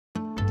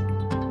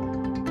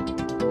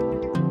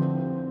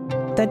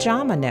the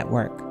JAMA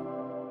Network.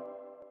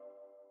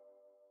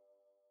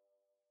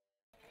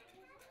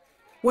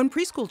 When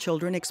preschool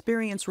children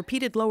experience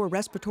repeated lower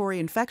respiratory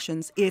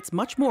infections, it's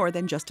much more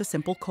than just a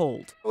simple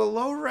cold. Well,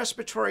 lower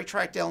respiratory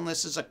tract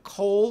illness is a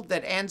cold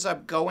that ends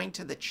up going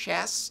to the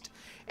chest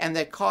and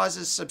that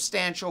causes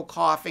substantial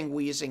coughing,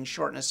 wheezing,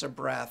 shortness of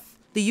breath.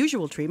 The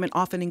usual treatment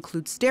often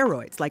includes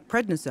steroids like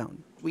prednisone.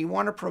 We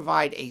want to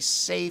provide a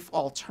safe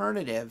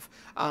alternative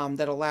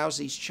that allows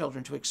these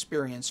children to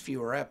experience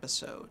fewer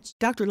episodes.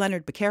 Dr.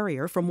 Leonard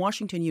Becarier from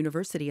Washington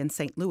University in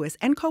St. Louis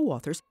and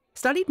co-authors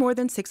studied more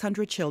than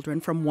 600 children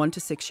from 1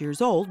 to 6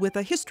 years old with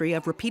a history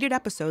of repeated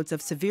episodes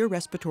of severe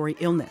respiratory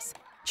illness.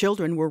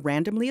 Children were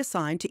randomly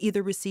assigned to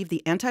either receive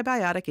the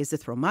antibiotic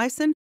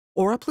azithromycin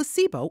or a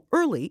placebo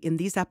early in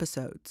these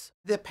episodes.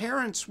 The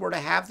parents were to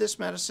have this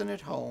medicine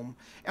at home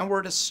and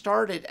were to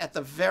start it at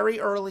the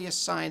very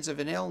earliest signs of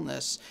an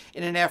illness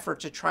in an effort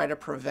to try to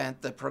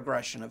prevent the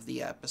progression of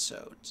the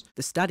episodes.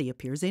 The study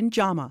appears in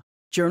JAMA,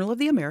 Journal of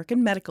the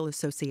American Medical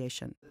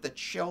Association. The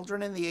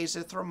children in the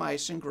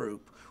azithromycin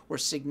group were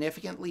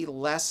significantly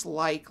less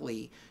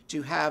likely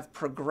to have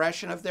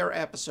progression of their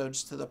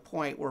episodes to the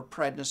point where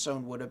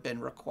prednisone would have been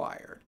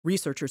required.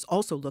 Researchers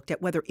also looked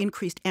at whether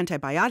increased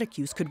antibiotic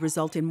use could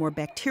result in more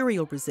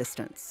bacterial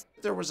resistance.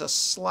 There was a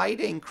slight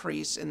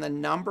increase in the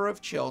number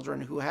of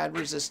children who had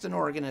resistant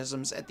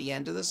organisms at the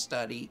end of the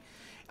study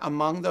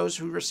among those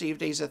who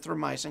received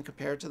azithromycin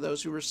compared to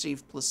those who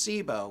received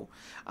placebo,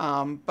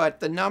 but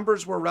the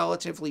numbers were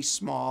relatively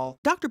small.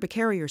 Dr.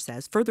 Becarier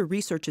says further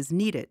research is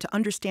needed to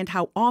understand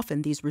how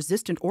often these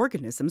resistant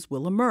organisms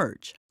will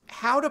emerge.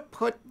 How to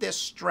put this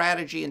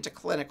strategy into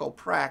clinical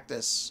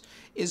practice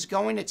is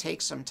going to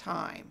take some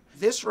time.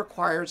 This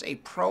requires a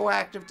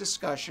proactive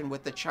discussion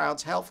with the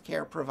child's health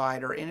care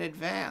provider in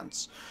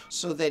advance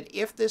so that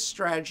if this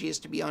strategy is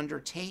to be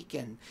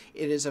undertaken,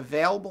 it is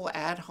available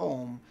at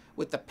home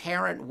with the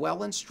parent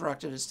well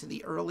instructed as to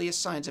the earliest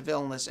signs of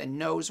illness and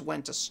knows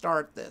when to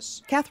start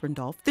this. Catherine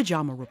Dolph,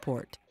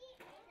 TheJAMAReport.